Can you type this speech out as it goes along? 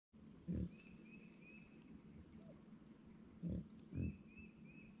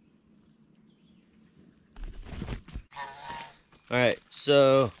Alright,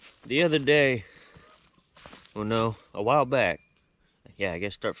 so the other day, well no, a while back, yeah, I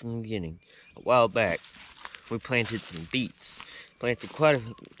guess start from the beginning. A while back, we planted some beets. We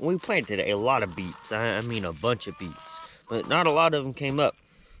planted a lot of beets. I mean a bunch of beets. But not a lot of them came up,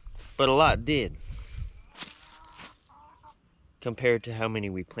 but a lot did. Compared to how many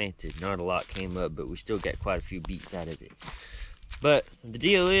we planted, not a lot came up, but we still got quite a few beets out of it. But the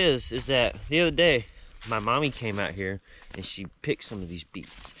deal is that the other day, my mommy came out here and she picked some of these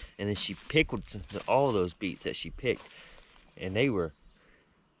beets, and then she pickled all of those beets that she picked, and they were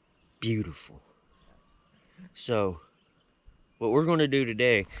beautiful. So what we're going to do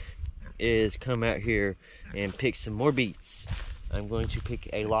today is come out here and pick some more beets. I'm going to pick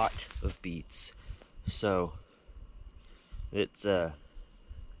a lot of beets, so let's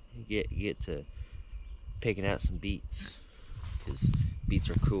get to picking out some beets, because beets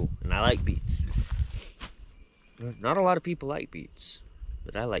are cool and I like beets. Not a lot of people like beets,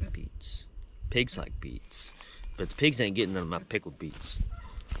 but I like beets. Pigs like beets, but the pigs ain't getting none of my pickled beets.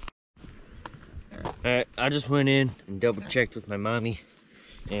 Alright, I just went in and double checked with my mommy,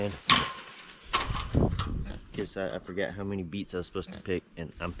 and because I forgot how many beets I was supposed to pick,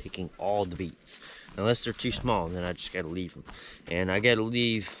 and I'm picking all the beets. Unless they're too small, then I just gotta leave them. And I gotta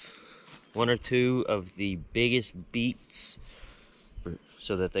leave one or two of the biggest beets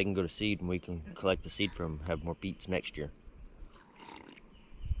so that they can go to seed and we can collect the seed from them, have more beets next year.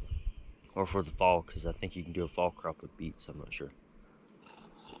 Or for the fall, because I think you can do a fall crop with beets, I'm not sure.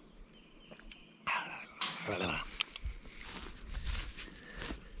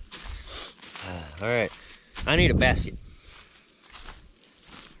 Alright, I need a basket.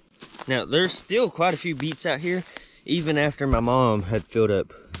 Now, there's still quite a few beets out here, even after my mom had filled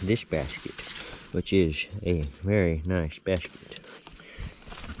up this basket, which is a very nice basket.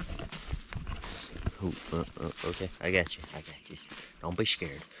 Okay, I got you. Don't be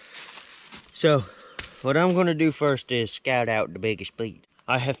scared. So, what I'm going to do first is scout out the biggest beet.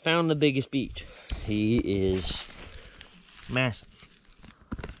 I have found the biggest beet. He is massive.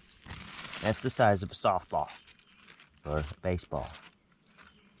 That's the size of a softball or a baseball.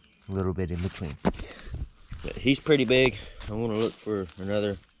 A little bit in between. But he's pretty big. I want to look for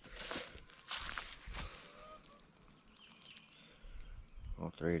another.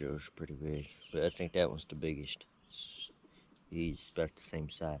 All three of those are pretty big, but I think that one's the biggest. He's about the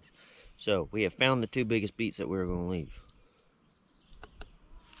same size. So we have found the two biggest beets that we're going to leave.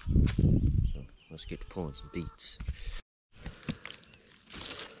 So let's get to pulling some beets.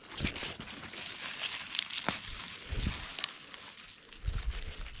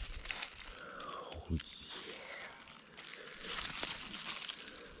 Oh, yeah.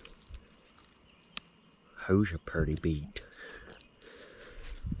 Who's a pretty beet?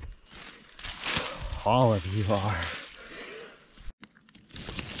 All of you are.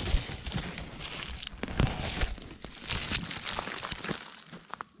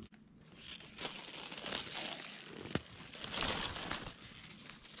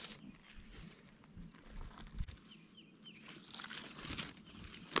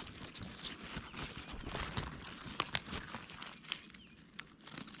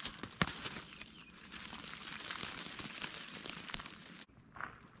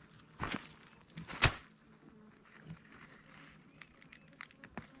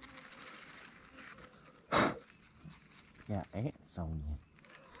 Got ants on you,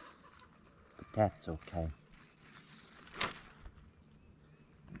 but that's okay.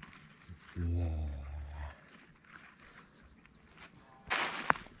 Yeah.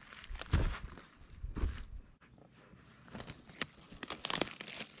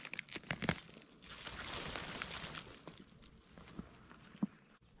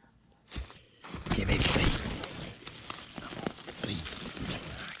 Give me the beet.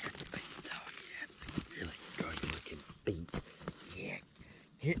 Really good looking beet. Yeah.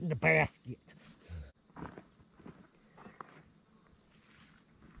 Get in the basket.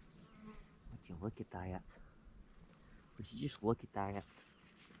 Would you look at that? Would you just look at that?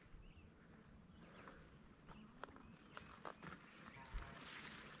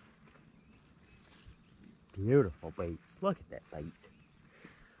 Beautiful beets. Look at that beet.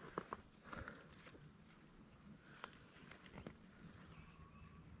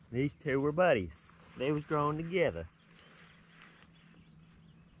 These two were buddies. They was growing together.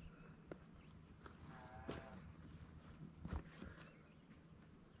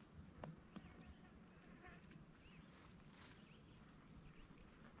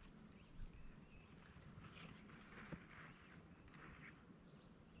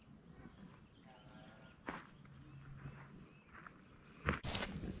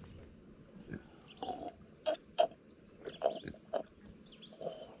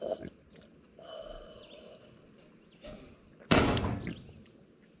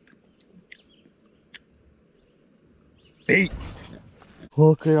 beets.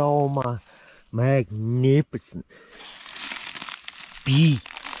 Look at all my magnificent beets.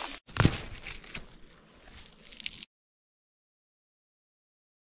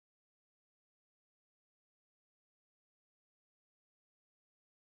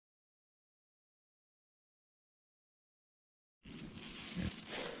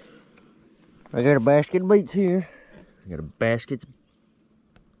 I got a basket of beets here. I got a basket of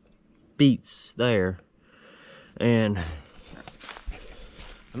beets there. And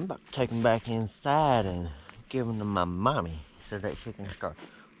I'm about to take them back inside and give them to my mommy so that she can start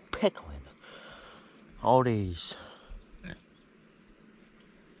pickling all these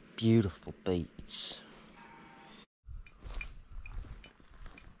beautiful beets.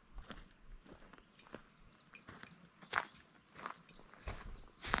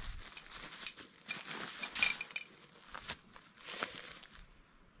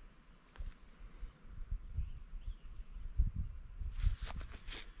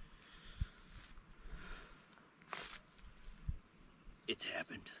 It's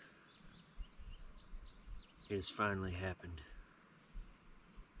happened. It has finally happened.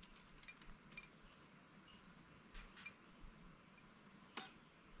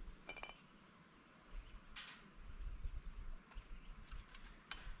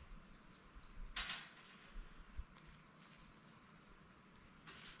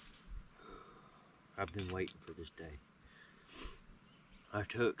 I've been waiting for this day. I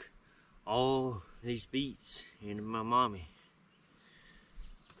took all these beets into my mommy.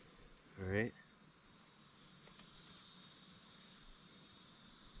 Alright?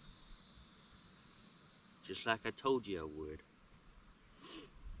 Just like I told you I would.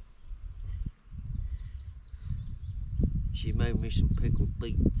 She made me some pickled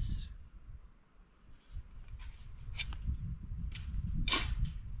beets.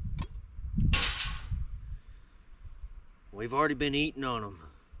 We've already been eating on them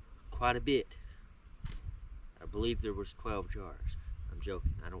quite a bit. I believe there was 12 jars. I'm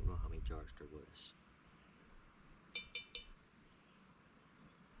joking. I don't know how many jars there was.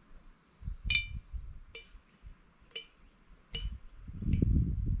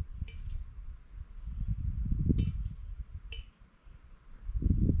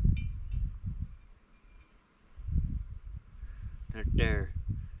 That there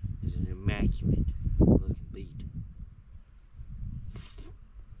is an immaculate looking beet.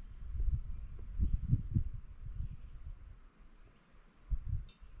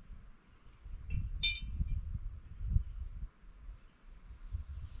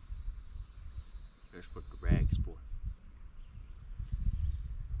 That's what the rag's for.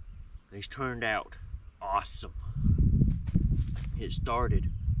 These turned out awesome. It started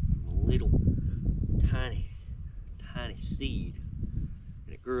from a little tiny seed,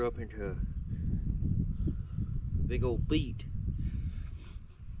 and it grew up into a big old beet.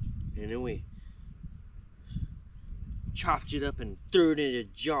 And then we chopped it up and threw it in a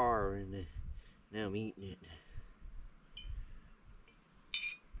jar, and now I'm eating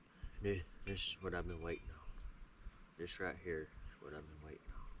it. This is what I've been waiting on. This right here is what I've been waiting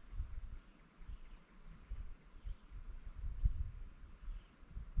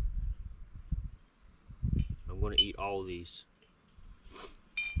on. I'm gonna eat all these.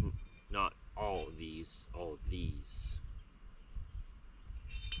 Not all these, all these.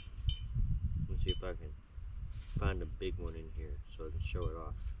 Let's see if I can find a big one in here so I can show it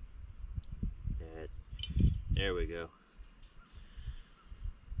off. There we go.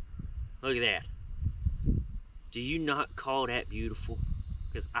 Look at that. Do you not call that beautiful?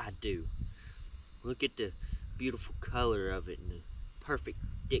 Because I do. Look at the beautiful color of it and the perfect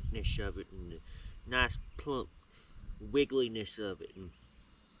thickness of it and the nice plump wiggliness of it and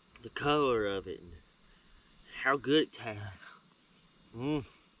the color of it and how good it tastes.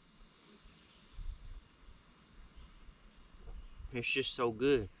 It's just so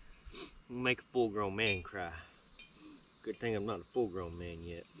good. You make a full-grown man cry. Good thing I'm not a full-grown man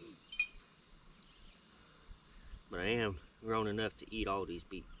yet. But I am grown enough to eat all these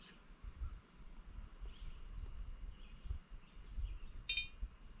beets.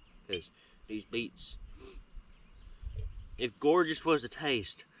 Because these beets, if gorgeous was a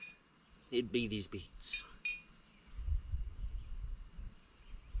taste, it'd be these beets.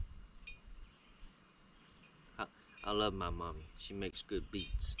 I love my mommy. She makes good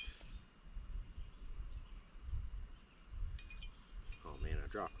beets. Oh man, I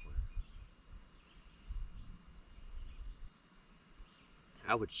dropped one.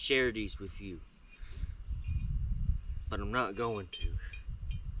 I would share these with you, but I'm not going to.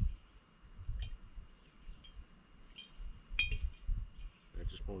 I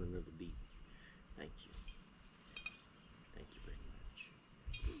just want another beet. Thank you.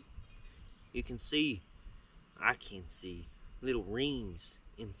 you can see, I can see, little rings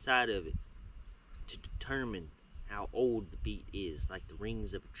inside of it to determine how old the beet is, like the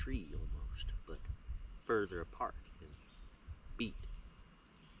rings of a tree almost, but further apart than beet.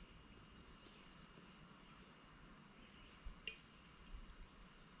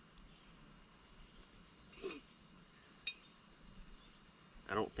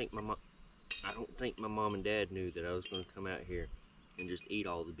 I don't think my mom and dad knew that I was going to come out here and just eat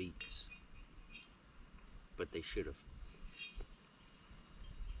all the beets, but they should have.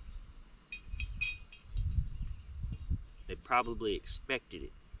 They probably expected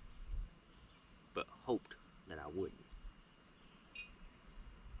it, but hoped that I wouldn't.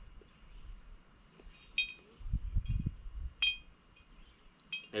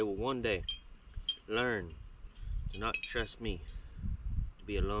 They will one day learn to not trust me, to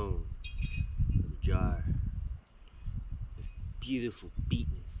be alone with a jar of beautiful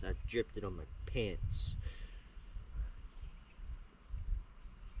beetness. I dripped it on my pants.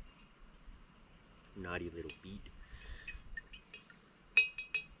 Naughty little beet.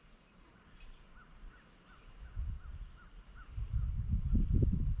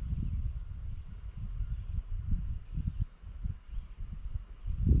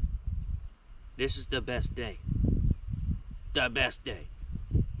 This is the best day. The best day.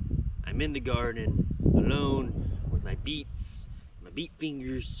 I'm in the garden, alone, with my beets, my beet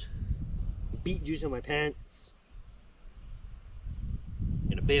fingers, beet juice on my pants,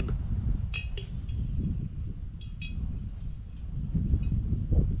 and a bib.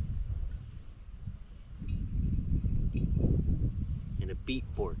 And a beet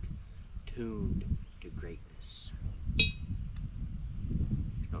fork tuned to greatness.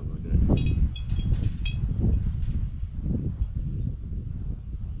 It's not going good.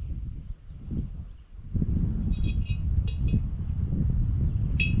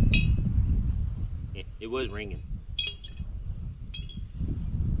 It was ringing.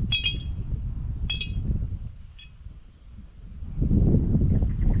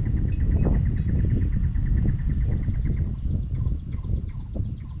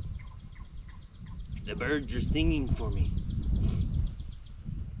 The birds are singing for me.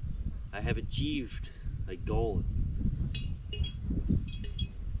 I have achieved a goal.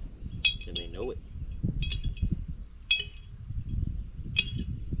 And they know it.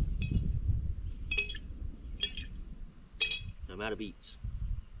 I'm out of beets.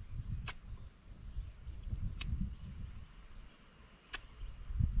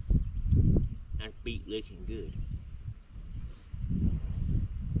 That beet looking good.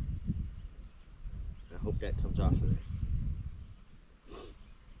 I hope that comes off of there.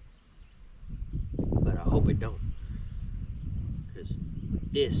 But I hope it don't. Because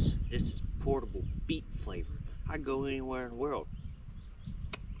this is portable beet flavor. I go anywhere in the world.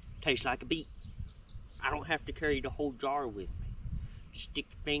 Tastes like a beet. I don't have to carry the whole jar with me. Just stick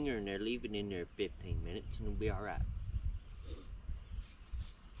your finger in there, leave it in there 15 minutes, and it'll be alright.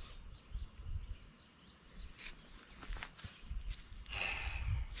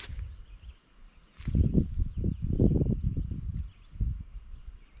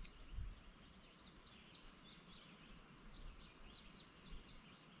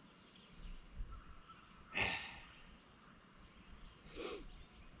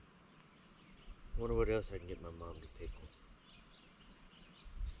 Wonder what else I can get my mom to pickle.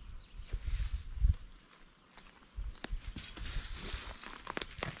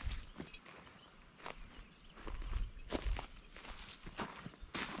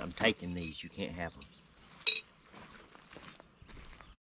 I'm taking these, you can't have them.